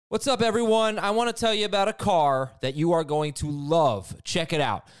What's up, everyone? I want to tell you about a car that you are going to love. Check it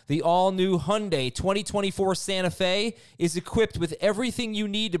out. The all-new Hyundai 2024 Santa Fe is equipped with everything you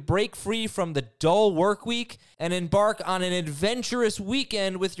need to break free from the dull work week and embark on an adventurous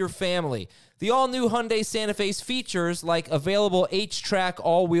weekend with your family. The all-new Hyundai Santa Fe's features like available H-Track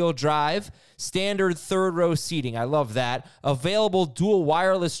all-wheel drive, standard third-row seating, I love that, available dual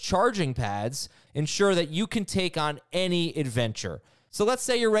wireless charging pads, ensure that you can take on any adventure. So let's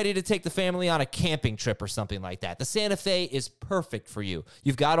say you're ready to take the family on a camping trip or something like that. The Santa Fe is perfect for you.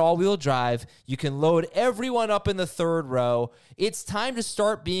 You've got all-wheel drive. You can load everyone up in the third row. It's time to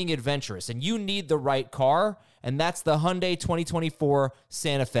start being adventurous, and you need the right car, and that's the Hyundai 2024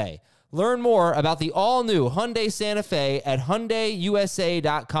 Santa Fe. Learn more about the all-new Hyundai Santa Fe at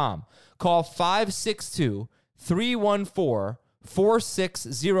HyundaiUSA.com. Call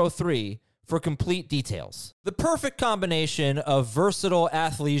 562-314-4603 for complete details. The perfect combination of versatile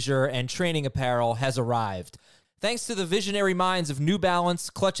athleisure and training apparel has arrived. Thanks to the visionary minds of New Balance,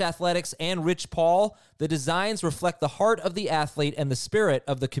 Clutch Athletics, and Rich Paul, the designs reflect the heart of the athlete and the spirit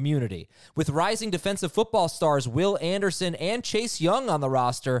of the community. With rising defensive football stars Will Anderson and Chase Young on the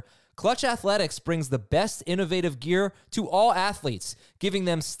roster, Clutch Athletics brings the best innovative gear to all athletes, giving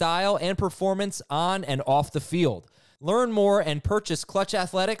them style and performance on and off the field. Learn more and purchase Clutch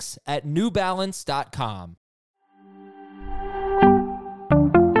Athletics at newbalance.com.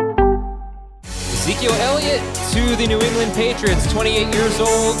 Ezekiel Elliott to the New England Patriots, 28 years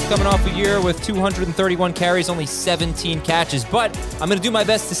old, coming off a year with 231 carries, only 17 catches. But I'm going to do my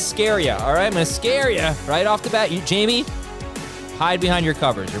best to scare you, all right? I'm going to scare you right off the bat. Jamie, hide behind your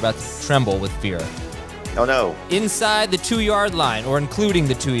covers. You're about to tremble with fear. Oh, no. Inside the 2-yard line, or including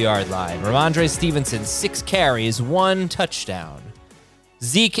the 2-yard line, Rhamondre Stevenson, 6 carries, 1 touchdown.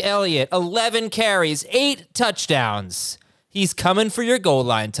 Zeke Elliott, 11 carries, 8 touchdowns. He's coming for your goal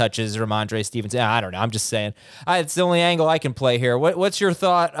line touches, Rhamondre Stevenson. I don't know. I'm just saying. It's the only angle I can play here. What's your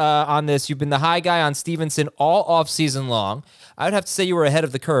thought on this? You've been the high guy on Stevenson all offseason long. I would have to say you were ahead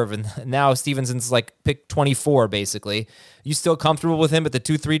of the curve, and now Stevenson's like pick 24, basically. You still comfortable with him at the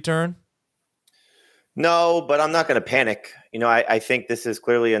 2-3 turn? No, but I'm not going to panic. I think this is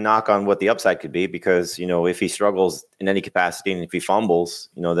clearly a knock on what the upside could be because, if he struggles in any capacity and if he fumbles,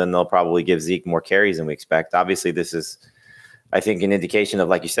 then they'll probably give Zeke more carries than we expect. Obviously, this is, I think, an indication of,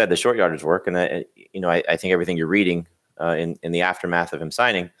 like you said, the short yardage work. And, I think everything you're reading in the aftermath of him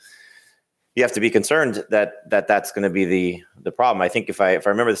signing, you have to be concerned that's going to be the problem. I think if I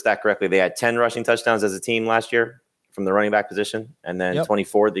remember the stat correctly, they had 10 rushing touchdowns as a team last year from the running back position and then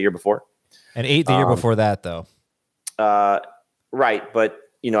 24 the year before. And 8 the year before that, though. Right. But,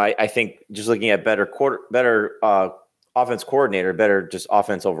 I think just looking at better offense coordinator, better just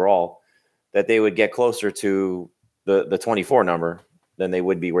offense overall, that they would get closer to the 24 number than they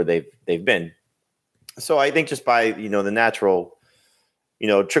would be where they've been. So I think just by, the natural,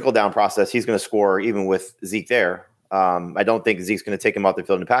 trickle down process, he's going to score even with Zeke there. I don't think Zeke's going to take him off the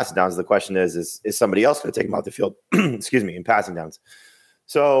field in passing downs. The question is somebody else going to take him off the field, in passing downs?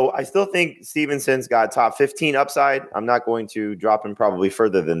 So I still think Stevenson's got top 15 upside. I'm not going to drop him probably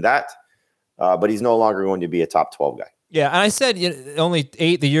further than that, but he's no longer going to be a top 12 guy. Yeah, and I said only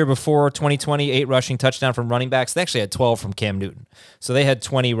 8 the year before, 2020, 8 rushing touchdown from running backs. They actually had 12 from Cam Newton. So they had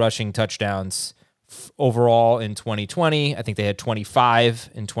 20 rushing touchdowns overall in 2020. I think they had 25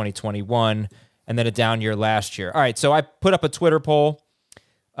 in 2021, and then a down year last year. All right, so I put up a Twitter poll.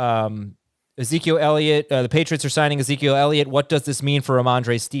 Ezekiel Elliott, the Patriots are signing Ezekiel Elliott. What does this mean for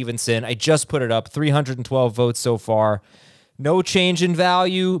Rhamondre Stevenson? I just put it up, 312 votes so far. No change in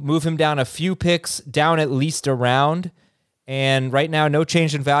value. Move him down a few picks, down at least a round. And right now, no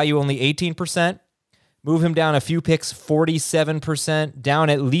change in value, only 18%. Move him down a few picks, 47%.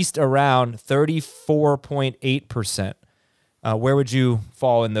 Down at least around 34.8%. Where would you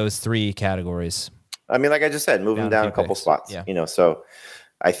fall in those 3 categories? I mean, like I just said, move him down a couple spots. Yeah. So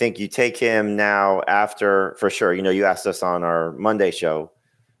I think you take him now after, for sure, you asked us on our Monday show,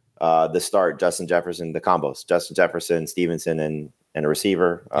 the start, Justin Jefferson, the combos, Justin Jefferson, Stevenson, and a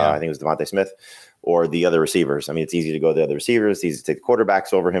receiver. I think it was Devontae Smith, or the other receivers. I mean, it's easy to go to the other receivers. It's easy to take the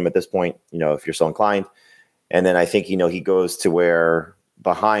quarterbacks over him at this point, if you're so inclined. And then I think, he goes to where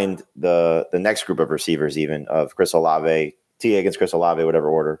behind the next group of receivers, even of Chris Olave, T. Higgins, Chris Olave, whatever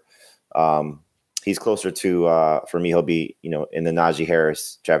order, he's closer to, for me, he'll be, in the Najee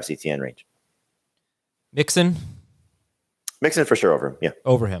Harris, Travis Etienne range. Mixon for sure over him. Yeah.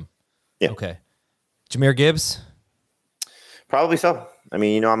 Over him. Yeah. Okay. Jahmyr Gibbs? Probably so. I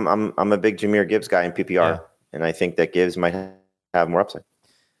mean, I'm a big Jahmyr Gibbs guy in PPR, and I think that Gibbs might have more upside.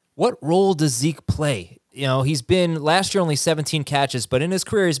 What role does Zeke play he's been last year only 17 catches, but in his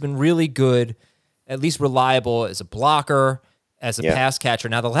career he's been really good, at least reliable as a blocker, as a pass catcher.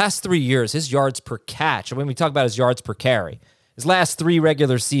 Now, the last 3 years, his yards per catch, when we talk about his yards per carry, his last 3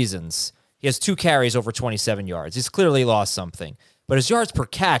 regular seasons, he has 2 carries over 27 yards. He's clearly lost something. But his yards per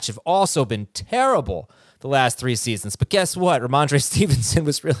catch have also been terrible the last 3 seasons. But guess what? Rhamondre Stevenson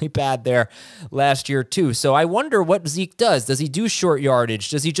was really bad there last year too. So I wonder what Zeke does. Does he do short yardage?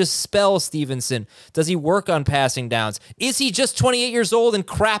 Does he just spell Stevenson? Does he work on passing downs? Is he just 28 years old and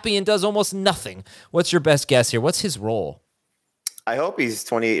crappy and does almost nothing? What's your best guess here? What's his role? I hope he's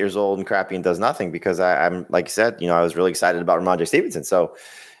 28 years old and crappy and does nothing, because I'm like I said, I was really excited about Rhamondre Stevenson. So,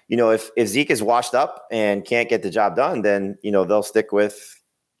 if Zeke is washed up and can't get the job done, then, they'll stick with,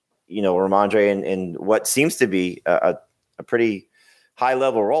 Rhamondre in what seems to be a pretty high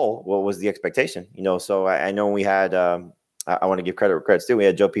level role. What was the expectation? So I know we had, I want to give credit where credit's due. We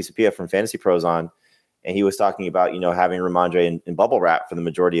had Joe Pisapia from Fantasy Pros on, and he was talking about, having Rhamondre in bubble wrap for the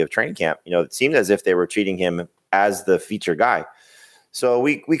majority of training camp. It seemed as if they were treating him as the feature guy. So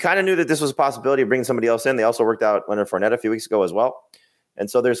we kind of knew that this was a possibility of bringing somebody else in. They also worked out Leonard Fournette a few weeks ago as well. And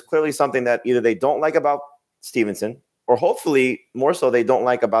so there's clearly something that either they don't like about Stevenson, or hopefully more so they don't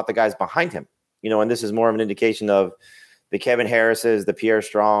like about the guys behind him. And this is more of an indication of the Kevin Harrises, the Pierre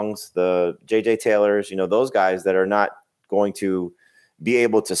Strongs, the J.J. Taylors, those guys that are not going to be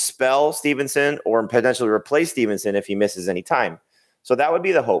able to spell Stevenson or potentially replace Stevenson if he misses any time. So that would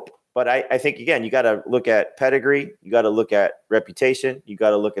be the hope. But I think, again, you got to look at pedigree. You got to look at reputation. You got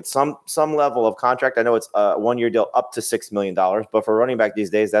to look at some level of contract. I know it's a 1-year deal up to $6 million, but for running back these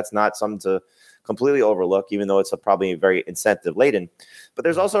days, that's not something to completely overlook, even though it's probably very incentive laden. But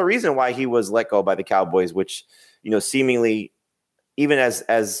there's also a reason why he was let go by the Cowboys, which, seemingly even as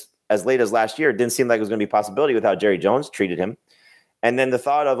late as last year, it didn't seem like it was going to be a possibility with how Jerry Jones treated him. And then the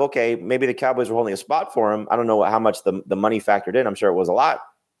thought of, okay, maybe the Cowboys were holding a spot for him. I don't know how much the money factored in. I'm sure it was a lot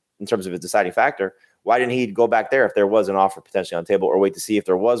in terms of his deciding factor. Why didn't he go back there if there was an offer potentially on the table, or wait to see if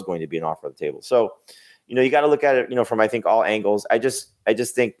there was going to be an offer on the table? So, you got to look at it, from, I think, all angles. I just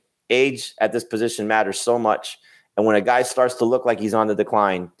think age at this position matters so much. And when a guy starts to look like he's on the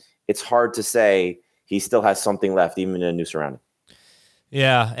decline, it's hard to say he still has something left, even in a new surrounding.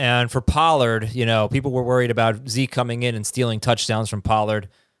 Yeah, and for Pollard, people were worried about Zeke coming in and stealing touchdowns from Pollard.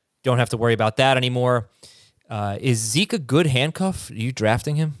 Don't have to worry about that anymore. Is Zeke a good handcuff? Are you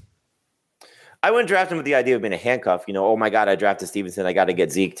drafting him? I wouldn't draft him with the idea of being a handcuff. Oh my God, I drafted Stevenson. I got to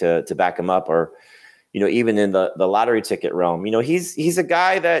get Zeke to back him up, or, even in the lottery ticket realm. He's a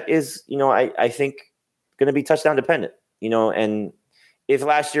guy that is, I think going to be touchdown dependent. And if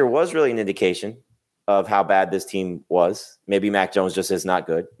last year was really an indication of how bad this team was, maybe Mac Jones just is not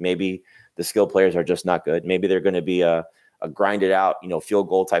good. Maybe the skill players are just not good. Maybe they're going to be a grinded out, field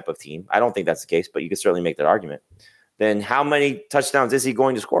goal type of team. I don't think that's the case, but you can certainly make that argument. Then how many touchdowns is he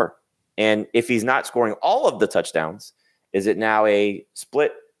going to score? And if he's not scoring all of the touchdowns, is it now a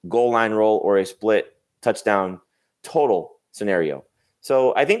split goal line roll or a split touchdown total scenario?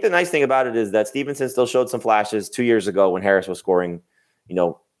 So I think the nice thing about it is that Stevenson still showed some flashes 2 years ago when Harris was scoring,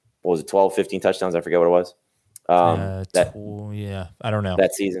 what was it, 12, 15 touchdowns? I forget what it was. I don't know.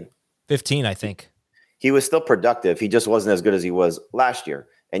 That season. 15, I think. He was still productive. He just wasn't as good as he was last year.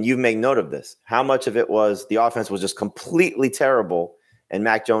 And you make note of this. How much of it was the offense was just completely terrible, and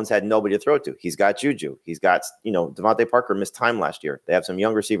Mac Jones had nobody to throw to? He's got Juju. He's got, Devontae Parker missed time last year. They have some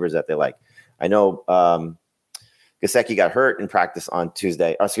young receivers that they like. I know Gesicki got hurt in practice on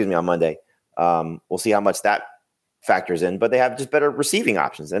Monday. We'll see how much that factors in, but they have just better receiving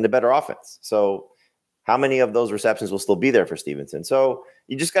options and a better offense. So how many of those receptions will still be there for Stevenson? So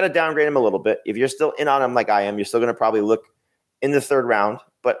you just got to downgrade him a little bit. If you're still in on him like I am, you're still going to probably look in the 3rd round,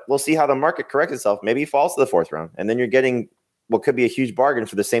 but we'll see how the market corrects itself. Maybe he falls to the 4th round, and then you're getting what could be a huge bargain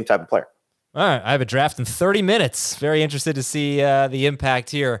for the same type of player. All right. I have a draft in 30 minutes. Very interested to see the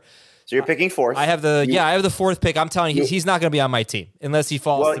impact here. So you're picking 4th. I have the 4th pick. I'm telling you, he's not going to be on my team unless he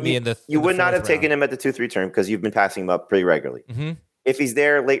falls to me in the You would not have taken him at the 2-3 turn because you've been passing him up pretty regularly. Mm-hmm. If he's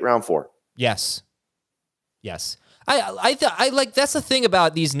there, late round 4. Yes. I like, that's the thing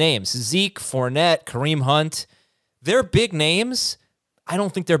about these names. Zeke, Fournette, Kareem Hunt, they're big names. I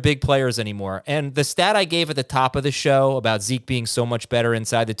don't think they're big players anymore. And the stat I gave at the top of the show about Zeke being so much better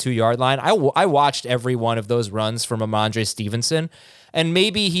inside the 2-yard line, I watched every one of those runs from Rhamondre Stevenson. And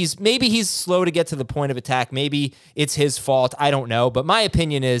maybe he's slow to get to the point of attack. Maybe it's his fault. I don't know. But my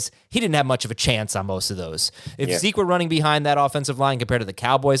opinion is he didn't have much of a chance on most of those. If Zeke were running behind that offensive line compared to the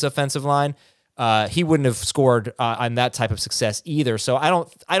Cowboys offensive line, he wouldn't have scored on that type of success either. So I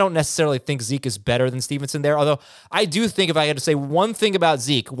don't necessarily think Zeke is better than Stevenson there. Although I do think if I had to say one thing about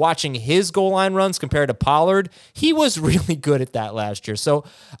Zeke, watching his goal line runs compared to Pollard, he was really good at that last year. So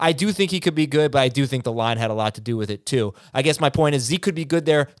I do think he could be good, but I do think the line had a lot to do with it too. I guess my point is Zeke could be good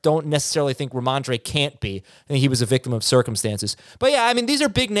there. Don't necessarily think Rhamondre can't be. I think he was a victim of circumstances. But yeah, I mean, these are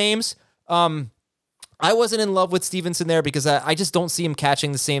big names. I wasn't in love with Stevenson there because I just don't see him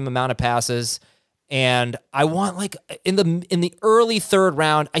catching the same amount of passes. And I want, like, in the early third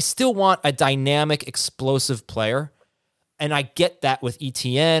round, I still want a dynamic, explosive player. And I get that with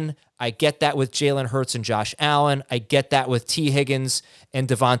ETN. I get that with Jalen Hurts and Josh Allen. I get that with T. Higgins and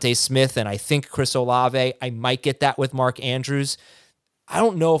Devontae Smith. And I think Chris Olave. I might get that with Mark Andrews. I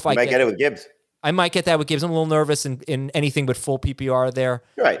don't know if I might get it with Gibbs. I might get that with Gibbs. I'm a little nervous in anything but full PPR there.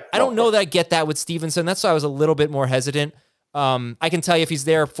 Right. I don't know that I get that with Stevenson. That's why I was a little bit more hesitant. I can tell you if he's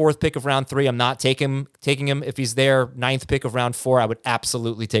there 4th pick of round 3, I'm not taking him. If he's there 9th pick of round 4, I would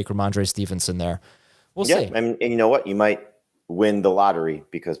absolutely take Rhamondre Stevenson there. We'll see. And you know what? You might win the lottery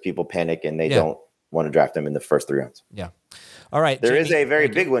because people panic and they don't want to draft him in the first 3 rounds. Yeah. All right. There is a very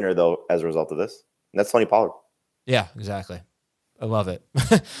big winner, though, as a result of this. And that's Tony Pollard. Yeah, exactly. I love it.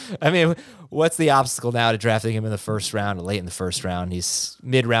 I mean, what's the obstacle now to drafting him in the first round or late in the first round? He's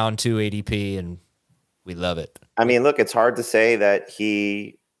mid-round 2 ADP, and we love it. I mean, look, it's hard to say that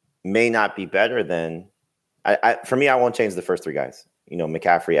he may not be better than for me, I won't change the first 3 guys. You know,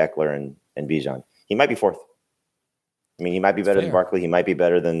 McCaffrey, Eckler, and Bijan. He might be 4th. I mean, he might be better than Barkley. He might be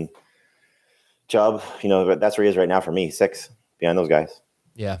better than Chubb. You know, that's where he is right now for me, 6 behind those guys.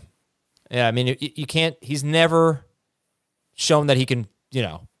 Yeah. Yeah, I mean, you can't – he's never shown that he can,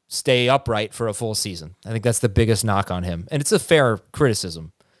 stay upright for a full season. I think that's the biggest knock on him. And it's a fair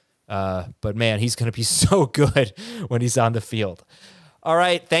criticism. But, man, he's going to be so good when he's on the field. All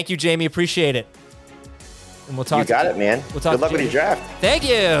right. Thank you, Jamie. Appreciate it. And we'll talk. You got it, man. We'll talk. Good luck with your draft. Thank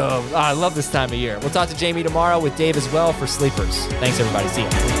you. Oh, I love this time of year. We'll talk to Jamie tomorrow with Dave as well for Sleepers. Thanks, everybody. See you.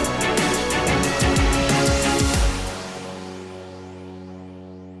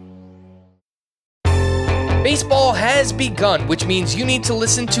 Baseball has begun, which means you need to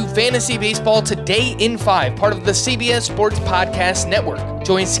listen to Fantasy Baseball Today in 5, part of the CBS Sports Podcast Network.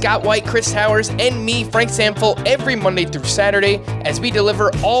 Join Scott White, Chris Towers, and me, Frank Samfel, every Monday through Saturday as we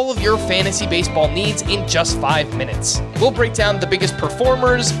deliver all of your fantasy baseball needs in just 5 minutes. We'll break down the biggest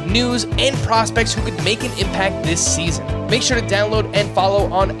performers, news, and prospects who could make an impact this season. Make sure to download and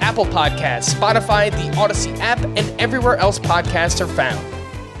follow on Apple Podcasts, Spotify, the Odyssey app, and everywhere else podcasts are found.